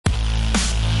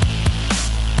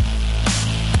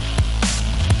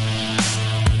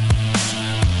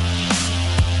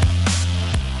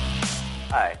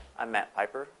I'm Matt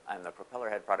Piper. I'm the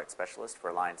Propellerhead Product Specialist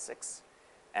for Line 6,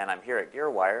 and I'm here at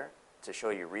GearWire to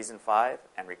show you Reason 5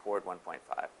 and Record 1.5.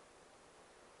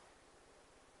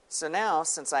 So now,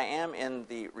 since I am in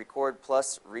the Record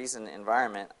plus Reason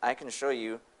environment, I can show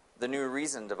you the new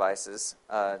Reason devices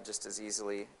just as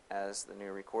easily as the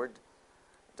new Record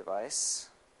device.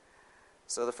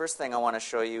 So the first thing I want to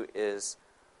show you is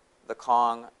the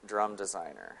Kong Drum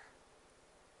Designer.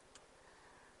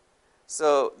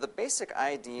 So the basic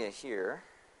idea here,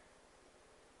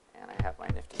 and I have my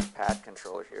nifty pad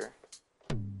controller here,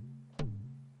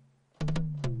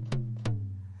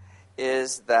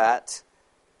 is that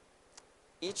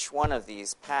each one of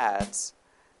these pads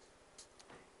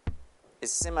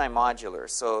is semi-modular.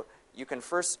 So you can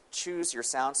first choose your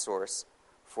sound source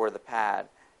for the pad.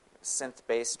 Synth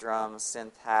bass drum,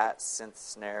 synth hat, synth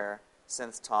snare,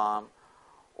 synth tom,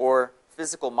 or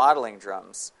physical modeling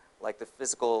drums. Like the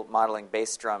physical modeling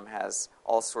bass drum has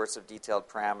all sorts of detailed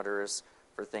parameters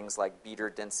for things like beater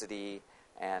density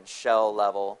and shell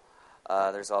level.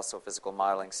 There's also physical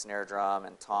modeling snare drum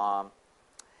and tom.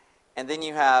 And then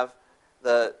you have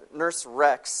the Nurse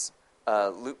Rex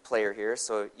loop player here,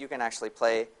 so you can actually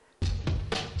play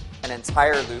an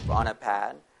entire loop on a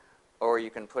pad, or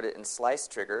you can put it in slice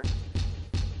trigger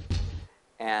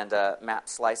and map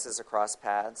slices across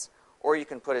pads, or you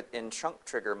can put it in chunk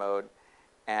trigger mode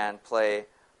and play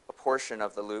a portion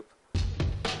of the loop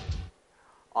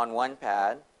on one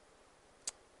pad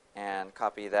and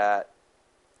copy that,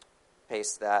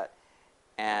 paste that,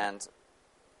 and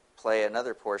play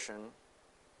another portion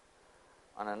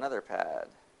on another pad.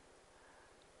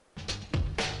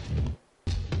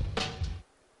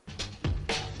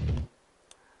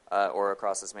 Or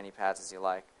across as many pads as you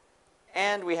like.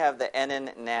 And we have the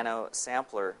NN Nano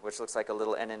Sampler, which looks like a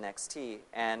little NNXT.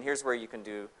 And here's where you can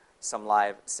do some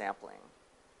live sampling.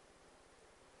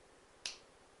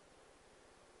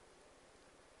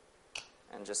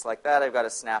 And just like that, I've got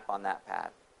a snap on that pad.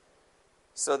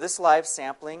 So this live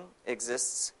sampling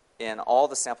exists in all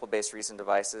the sample-based Reason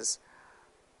devices.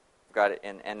 I've got it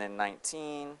in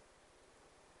NN19.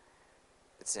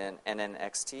 It's in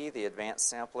NNXT, the advanced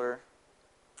sampler.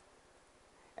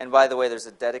 And by the way, there's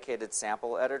a dedicated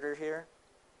sample editor here.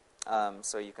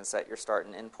 So you can set your start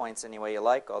and end points any way you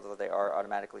like, although they are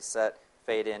automatically set.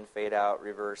 Fade in, fade out,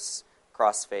 reverse,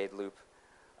 crossfade, loop,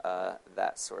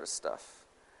 that sort of stuff.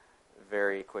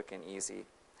 Very quick and easy.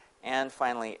 And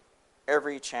finally,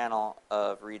 every channel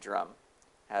of ReDrum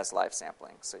has live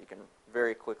sampling, so you can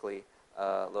very quickly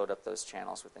load up those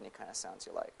channels with any kind of sounds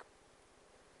you like.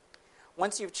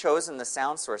 Once you've chosen the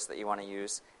sound source that you want to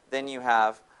use, then you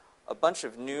have a bunch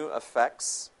of new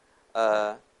effects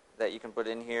that you can put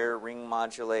in here. Ring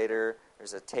modulator,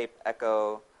 there's a tape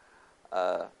echo,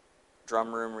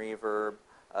 drum room reverb,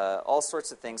 all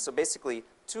sorts of things. So basically,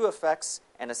 2 effects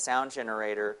and a sound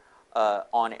generator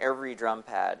on every drum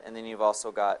pad. And then you've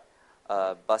also got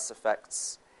bus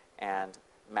effects and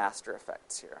master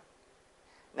effects here.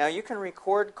 Now you can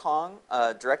record Kong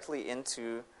directly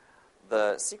into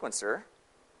the sequencer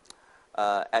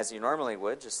as you normally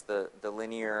would, just the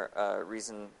linear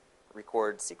Reason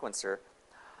record sequencer.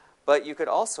 But you could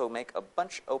also make a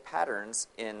bunch of patterns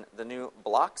in the new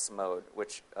blocks mode,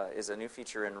 which is a new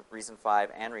feature in Reason 5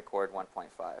 and Record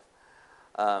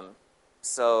 1.5.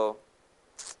 So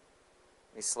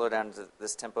let me slow down to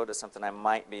this tempo to something I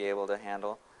might be able to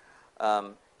handle.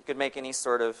 You could make any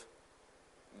sort of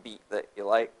beat that you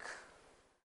like.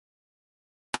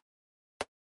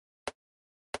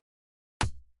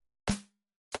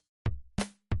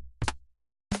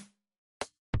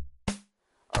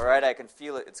 All right, I can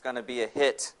feel it. It's going to be a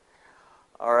hit.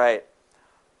 All right.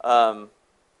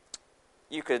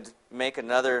 You could make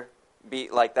another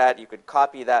beat like that. You could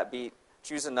copy that beat,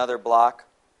 choose another block.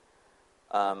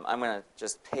 I'm going to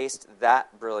just paste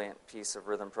that brilliant piece of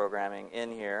rhythm programming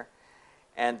in here.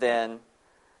 And then,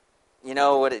 you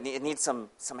know what, it needs some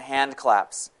hand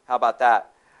claps. How about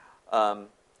that?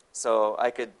 So I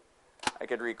could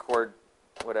record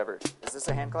whatever. Is this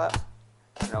a hand clap?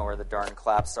 I don't know where the darn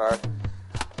claps are.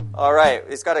 All right,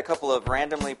 it's got a couple of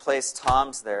randomly placed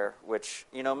toms there, which,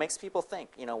 makes people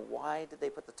think, why did they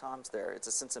put the toms there? It's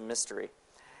a sense of mystery.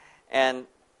 And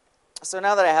so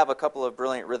now that I have a couple of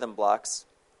brilliant rhythm blocks,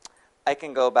 I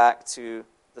can go back to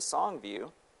the song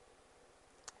view.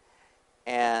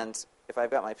 And if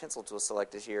I've got my pencil tool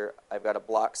selected here, I've got a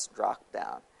blocks drop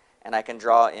down. And I can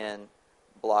draw in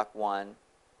block 1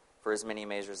 for as many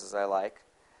measures as I like.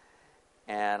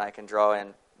 And I can draw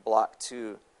in block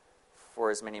 2 for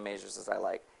as many measures as I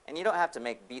like. And you don't have to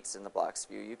make beats in the blocks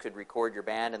view. You could record your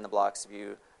band in the blocks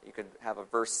view. You could have a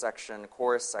verse section,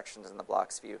 chorus sections in the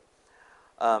blocks view.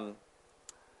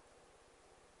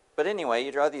 But anyway,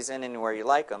 you draw these in anywhere you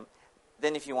like them.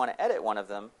 Then if you want to edit one of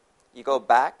them, you go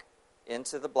back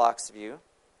into the blocks view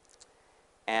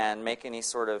and make any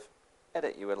sort of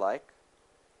edit you would like.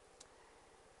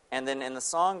 And then in the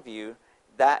song view,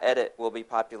 that edit will be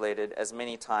populated as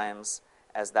many times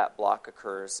as that block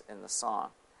occurs in the song.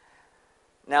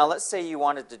 Now let's say you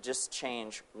wanted to just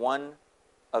change one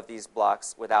of these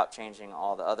blocks without changing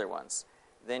all the other ones.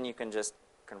 Then you can just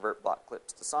convert block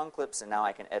clips to song clips, and now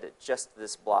I can edit just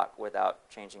this block without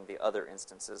changing the other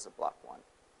instances of block 1.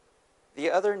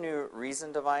 The other new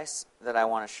Reason device that I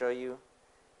want to show you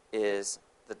is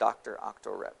the Dr.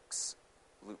 Octo-Rex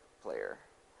loop player.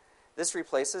 This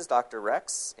replaces Dr.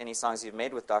 Rex. Any songs you've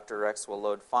made with Dr. Rex will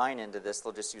load fine into this.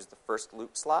 They'll just use the first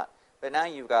loop slot. But now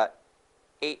you've got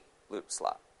 8 loop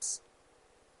slots.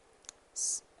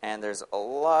 And there's a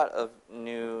lot of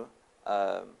new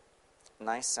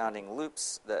nice sounding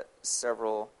loops that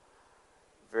several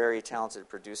very talented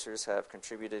producers have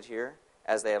contributed here,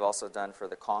 as they have also done for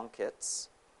the Kong kits.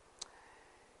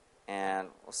 And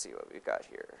we'll see what we've got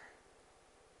here.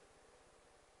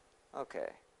 Okay.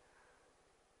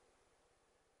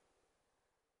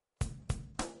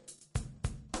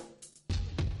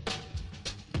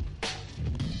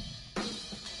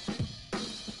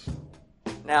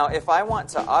 Now, if I want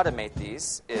to automate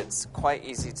these, it's quite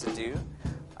easy to do.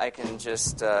 I can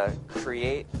just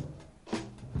create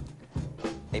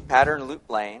a pattern loop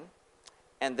lane,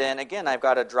 and then again, I've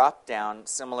got a drop-down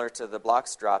similar to the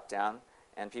blocks drop-down,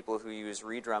 and people who use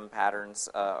redrum patterns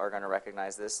are going to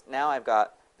recognize this. Now I've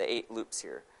got the 8 loops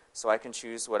here, so I can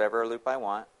choose whatever loop I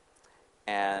want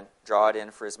and draw it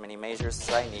in for as many measures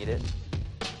as I need it.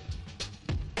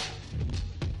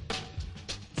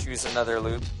 Choose another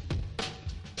loop.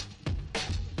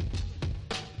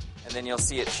 And then you'll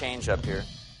see it change up here.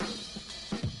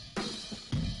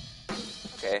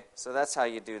 Okay, so that's how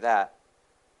you do that.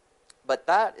 But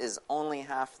that is only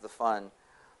half the fun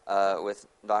with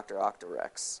Dr.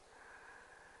 Octo-Rex.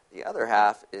 The other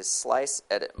half is slice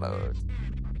edit mode.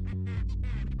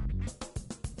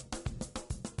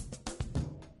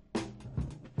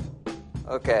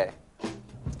 Okay.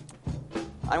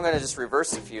 I'm going to just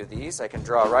reverse a few of these. I can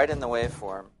draw right in the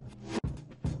waveform.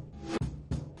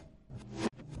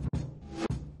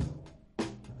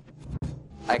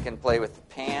 I can play with the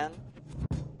pan.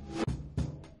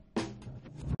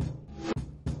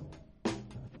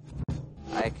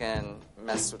 I can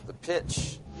mess with the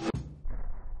pitch.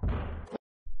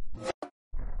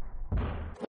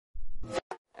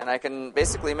 And I can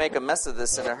basically make a mess of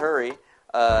this in a hurry.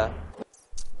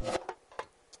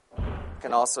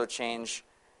 Can also change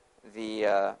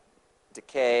the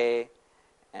decay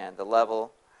and the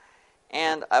level.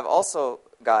 And I've also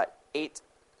got 8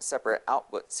 separate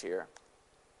outputs here.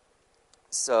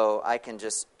 So I can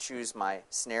just choose my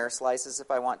snare slices if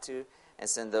I want to, and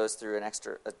send those through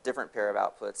a different pair of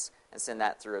outputs, and send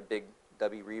that through a big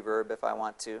W reverb if I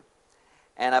want to.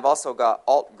 And I've also got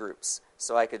alt groups,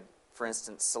 so I could, for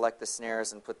instance, select the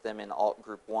snares and put them in alt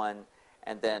group 1,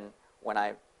 and then when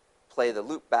I play the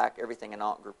loop back, everything in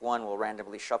alt group 1 will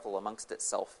randomly shuffle amongst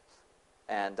itself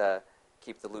and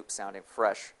keep the loop sounding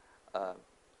fresh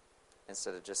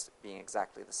instead of just being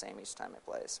exactly the same each time it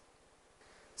plays.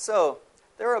 So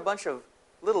there are a bunch of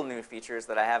little new features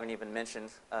that I haven't even mentioned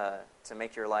to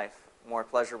make your life more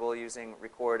pleasurable using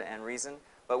Record and Reason,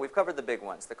 but we've covered the big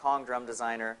ones: the Kong Drum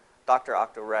Designer, Dr.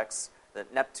 Octo-Rex, the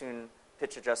Neptune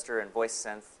Pitch Adjuster and Voice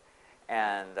Synth,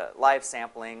 and live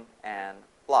sampling and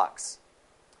blocks.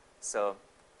 So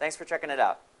thanks for checking it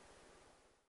out.